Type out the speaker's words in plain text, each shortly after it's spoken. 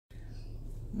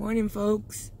Morning,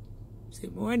 folks. Say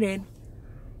morning.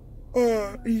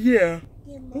 Yeah.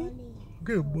 Good morning.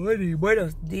 Good morning.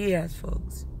 Buenos dias,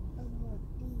 folks.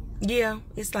 Yeah,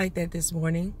 it's like that this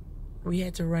morning. We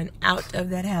had to run out of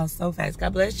that house so fast.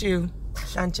 God bless you.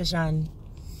 Shan cha shan.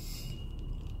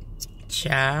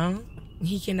 Child,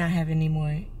 he cannot have any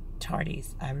more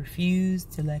tardies. I refuse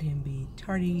to let him be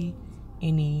tardy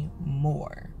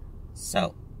anymore.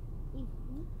 So,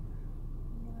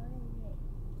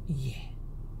 yeah.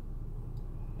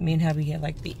 Me and hubby had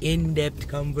like the in-depth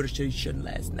conversation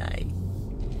last night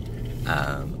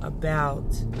about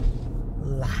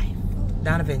life.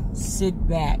 Donovan, sit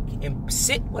back and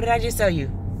sit. What did I just tell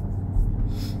you?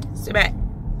 Sit back.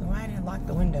 Why didn't lock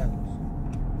the windows?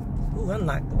 Who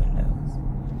unlocked the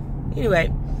windows?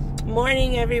 Anyway,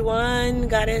 morning everyone.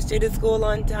 Got us to the school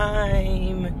on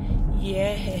time.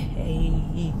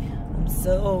 Yay. I'm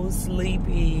so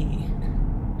sleepy.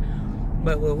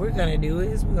 But what we're gonna do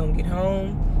is we're gonna get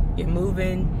home, get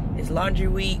moving. It's laundry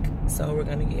week, so we're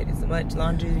gonna get as much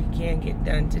laundry as we can get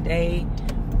done today,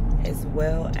 as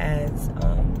well as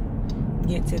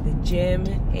get to the gym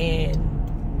and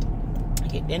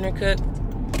get dinner cooked.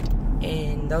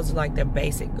 And those are like the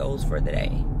basic goals for the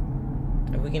day.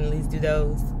 If we can at least do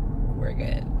those, we're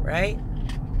good, right?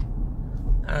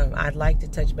 I'd like to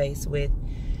touch base with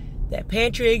that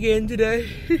pantry again today.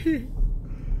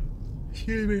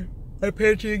 Excuse me. That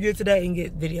pantry again today and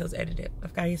get videos edited.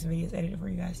 I've got to get some videos edited for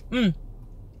you guys. And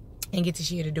get to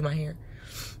Shia to do my hair.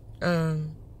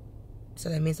 So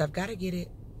that means I've got to get it.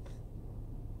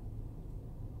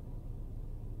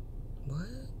 What?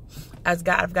 I've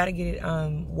got to get it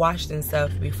washed and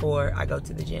stuff before I go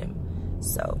to the gym.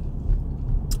 So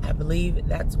I believe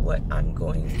that's what I'm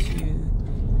going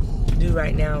to do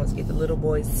right now, is get the little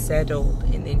boys settled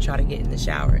and then try to get in the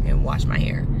shower and wash my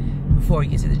hair before we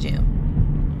get to the gym.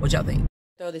 What y'all think?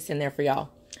 Throw this in there for y'all.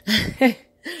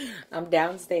 I'm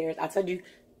downstairs. I told you,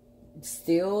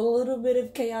 still a little bit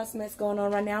of chaos mess going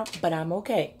on right now, but I'm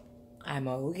okay. I'm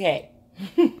okay.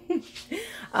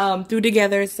 Threw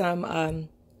together some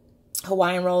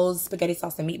Hawaiian rolls, spaghetti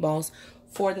sauce, and meatballs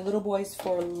for the little boys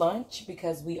for lunch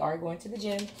because we are going to the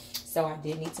gym. So I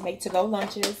did need to make to-go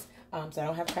lunches. So I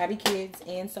don't have crabby kids,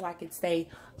 and so I could stay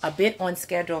a bit on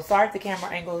schedule. Sorry if the camera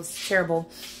angle is terrible.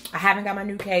 I haven't got my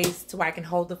new case to where I can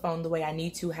hold the phone the way I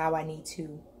need to, how I need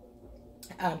to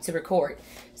record.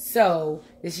 So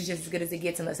this is just as good as it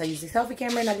gets unless I use the selfie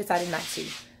camera, and I decided not to.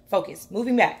 Focus.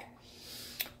 Moving back.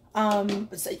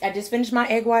 So I just finished my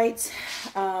egg whites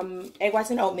and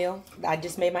oatmeal. I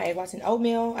just made my egg whites and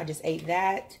oatmeal. I just ate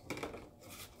that.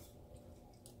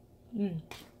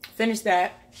 Finished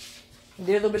that. Did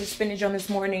a little bit of spinach on this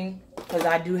morning because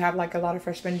I do have like a lot of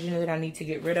fresh spinach in there that I need to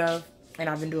get rid of. And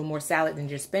I've been doing more salad than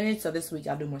just spinach. So this week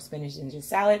I'll do more spinach than just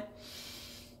salad.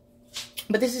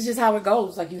 But this is just how it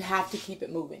goes. Like, you have to keep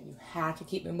it moving. You have to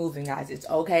keep it moving, guys. It's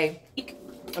okay.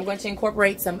 I'm going to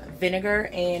incorporate some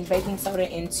vinegar and baking soda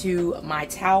into my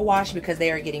towel wash because they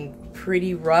are getting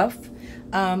pretty rough.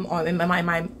 In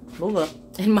my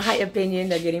opinion,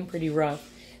 they're getting pretty rough.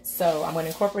 So I'm going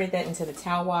to incorporate that into the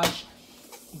towel wash.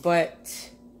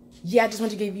 But yeah, I just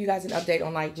want to give you guys an update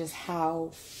on like just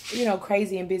how, you know,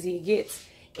 crazy and busy it gets,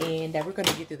 and that we're going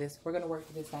to get through this. We're going to work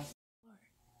through this, guys.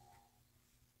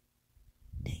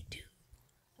 Day 2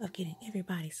 of getting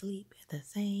everybody sleep at the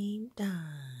same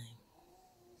time.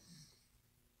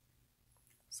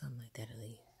 Something like that, at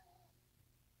least.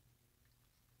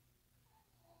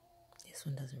 This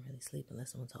one doesn't really sleep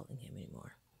unless someone's holding him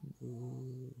anymore.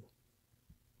 Ooh.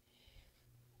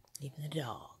 Even the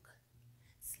dog.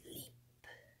 Sleep.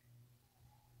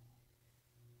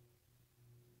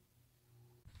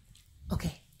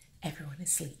 Okay, everyone is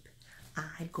asleep.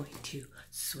 I'm going to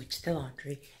switch the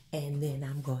laundry, and then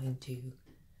I'm going to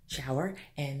shower,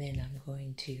 and then I'm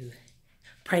going to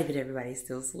pray that everybody's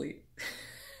still asleep.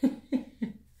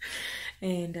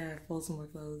 And fold some more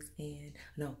clothes. And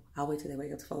no, I'll wait till they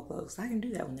wake up to fold clothes. I can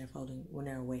do that when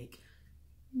they're awake.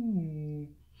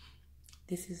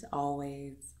 This is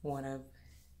always one of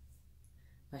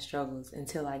my struggles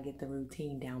until I get the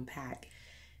routine down pat.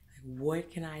 Like,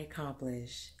 what can I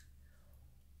accomplish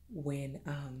when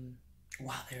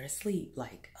while they're asleep?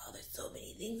 Like, oh, there's so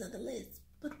many things on the list,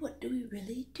 but what do we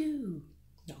really do?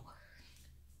 No.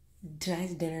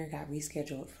 Tonight's dinner got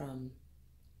rescheduled from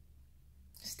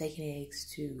steak and eggs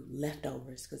to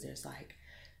leftovers because there's like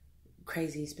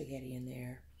crazy spaghetti in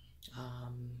there.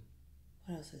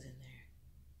 What else is in there?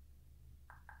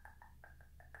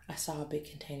 I saw a big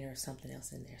container of something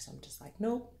else in there, so I'm just like,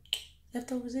 nope,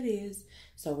 leftovers it is.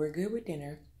 So we're good with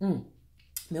dinner.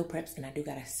 Meal preps, and I do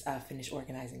gotta finish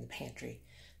organizing the pantry.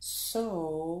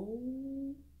 So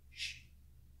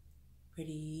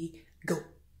Ready, go.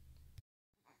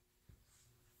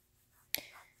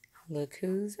 Look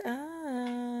who's up.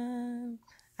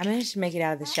 I managed to make it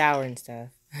out of the shower and stuff,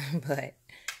 but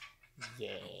yeah,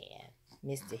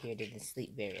 Mr. here didn't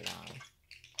sleep very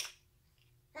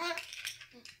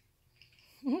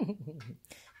long.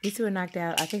 These two are knocked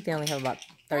out. I think they only have about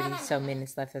 30 so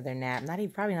minutes left of their nap.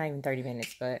 Probably not even 30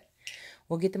 minutes, but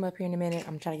we'll get them up here in a minute.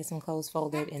 I'm trying to get some clothes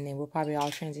folded, and then we'll probably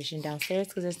all transition downstairs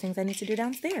because there's things I need to do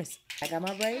downstairs. I got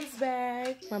my braids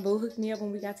back. My boo hooked me up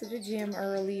when we got to the gym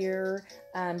earlier.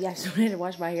 Yeah, she wanted to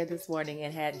wash my hair this morning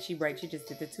and she just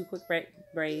did the 2 quick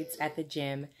braids at the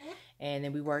gym. And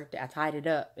then I tied it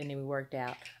up, and then we worked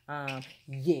out. Yeah,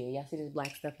 y'all see this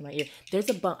black stuff in my ear? There's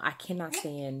a bump. I cannot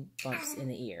stand bumps in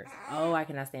the ears. Oh, I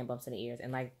cannot stand bumps in the ears.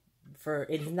 And like,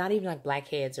 it's not even like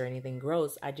blackheads or anything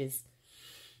gross.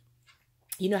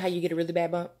 You know how you get a really bad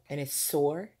bump and it's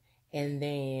sore? And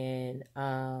then,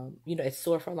 it's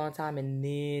sore for a long time, and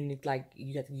then it's like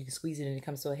you can squeeze it and it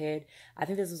comes to a head. I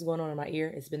think this is going on in my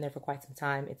ear. It's been there for quite some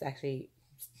time. It's actually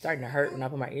starting to hurt when I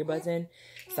put my earbuds in.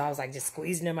 So I was like just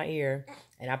squeezing in my ear,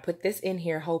 and I put this in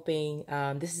here hoping,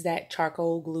 this is that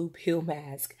charcoal glue peel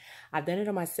mask. I've done it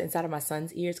on inside of my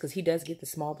son's ears because he does get the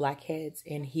small blackheads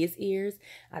in his ears.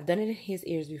 I've done it in his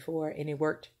ears before, and it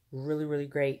worked really, really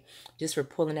great just for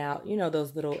pulling out,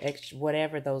 those little extra,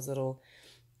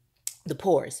 the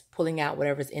pores, pulling out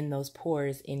whatever's in those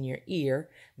pores in your ear.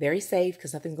 Very safe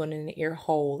because nothing's going in the ear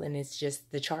hole, and it's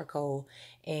just the charcoal.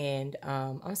 And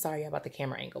I'm sorry about the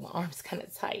camera angle. My arm's kind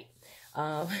of tight.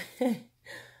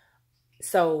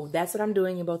 So that's what I'm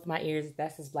doing in both of my ears.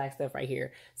 That's this black stuff right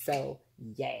here. So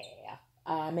yeah,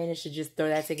 I managed to just throw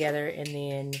that together, and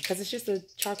then because it's just a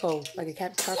charcoal, like a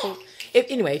charcoal.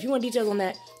 Anyway, if you want details on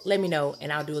that, let me know,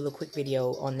 and I'll do a little quick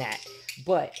video on that.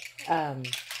 But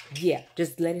yeah,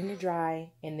 just letting it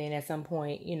dry, and then at some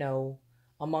point,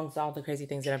 amongst all the crazy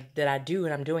things that I do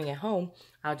and I'm doing at home,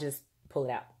 I'll just pull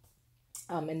it out.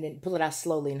 And then pull it out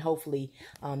slowly, and hopefully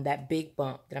that big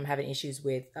bump that I'm having issues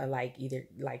with either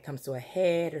comes to a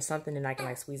head or something, and I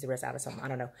can squeeze the rest out or something. I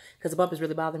don't know, because the bump is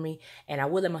really bothering me, and I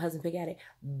would let my husband pick at it,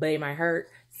 but it might hurt.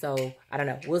 So I don't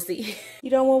know. We'll see. You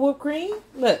don't want whipped cream?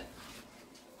 Look.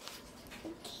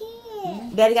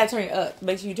 Daddy got to turn it up.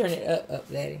 Make sure you turn it up,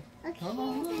 Daddy. Okay.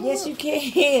 Yes, you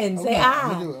can. Say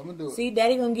ah. I'm gonna do it. See,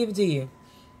 Daddy gonna give it to you.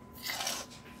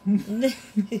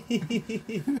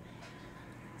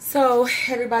 So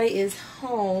everybody is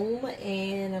home,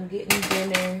 and I'm getting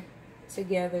dinner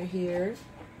together here.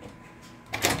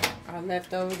 Our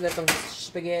leftover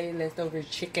spaghetti, leftover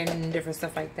chicken, different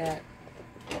stuff like that.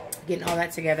 Getting all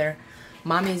that together.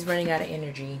 Mommy's running out of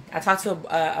energy. I talked to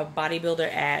a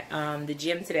bodybuilder at the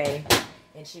gym today,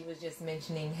 and she was just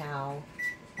mentioning how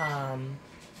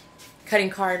cutting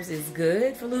carbs is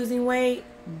good for losing weight,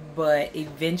 but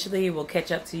eventually it will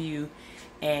catch up to you,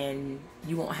 and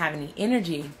you won't have any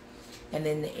energy. And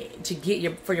then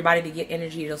for your body to get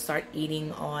energy, it'll start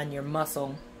eating on your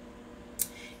muscle.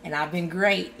 And I've been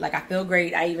great. Like, I feel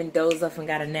great. I even dozed off and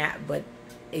got a nap, but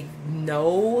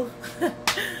no.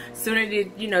 Sooner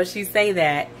did she say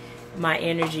that, my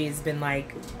energy has been I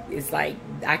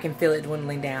can feel it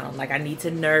dwindling down. Like, I need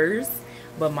to nurse,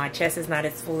 but my chest is not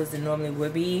as full as it normally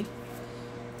would be,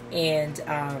 and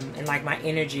my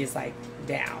energy is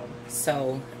down.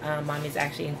 So Mommy's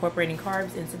actually incorporating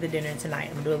carbs into the dinner tonight.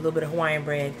 I'm gonna do a little bit of Hawaiian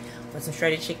bread with some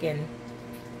shredded chicken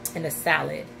and a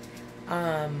salad.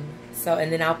 And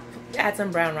then I'll add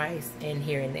some brown rice in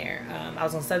here and there. I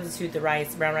was gonna substitute the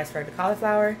brown rice for the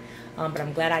cauliflower, but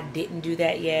I'm glad I didn't do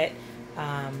that yet,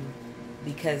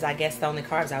 because I guess the only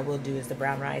carbs I will do is the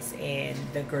brown rice and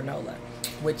the granola,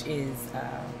 which is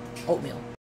oatmeal.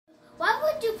 Why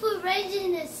would you put raisins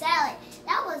in a salad?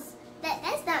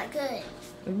 That's not good.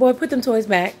 Boy, put them toys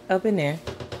back up in there.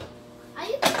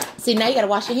 See, now you gotta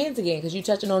wash your hands again because you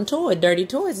touching on dirty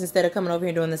toys instead of coming over here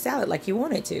and doing the salad like you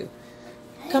wanted to.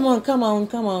 Come on,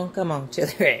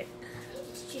 children.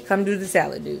 Come do the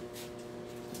salad, dude.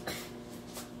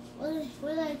 Where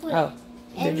did I put it?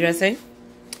 The dressing?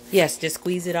 Yes, just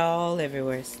squeeze it all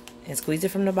everywhere. And squeeze it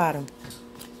from the bottom.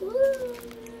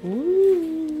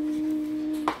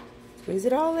 Ooh. Squeeze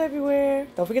it all everywhere.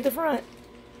 Don't forget the front.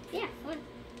 Yeah, front.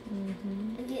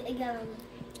 I got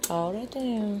all that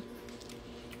down.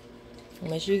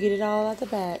 Make sure you get it all out the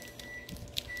back.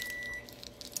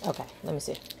 Okay, let me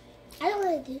see. I don't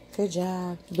want to do. Good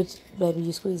job. But baby,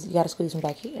 you gotta squeeze from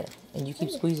back here. And you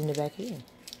keep squeezing it back here.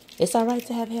 It's alright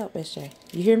to have help, SJ.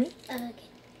 You hear me? Okay.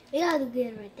 We gotta do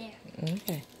it right there.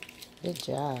 Okay. Good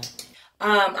job.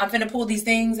 I'm finna pull these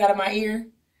things out of my ear.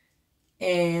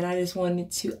 And I just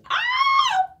wanted to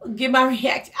get my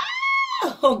reaction.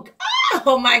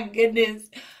 Oh my goodness.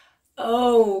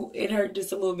 Oh, it hurt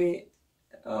just a little bit.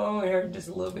 Oh, it hurt just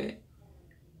a little bit.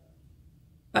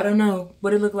 I don't know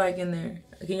what it looked like in there.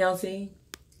 Can y'all see?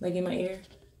 Like in my ear?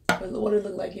 What it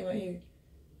look like in my ear?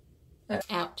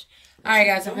 Ouch. All right,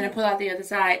 guys, I'm going to pull out the other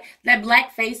side. That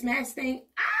black face mask thing.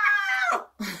 Ow!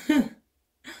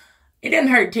 It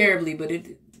doesn't hurt terribly, but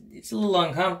it's a little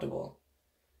uncomfortable.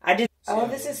 Oh,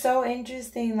 this is so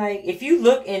interesting. Like, if you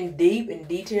look in deep and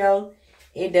detailed,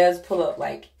 it does pull up,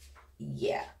 like,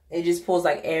 yeah. It just pulls,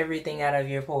 like, everything out of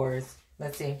your pores.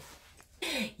 Let's see.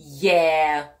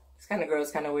 Yeah. It's kind of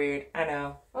gross, kind of weird. I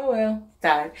know. Oh, well.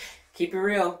 Time. Keep it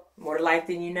real. More to life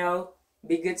than you know.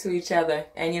 Be good to each other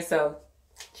and yourself.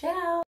 Ciao.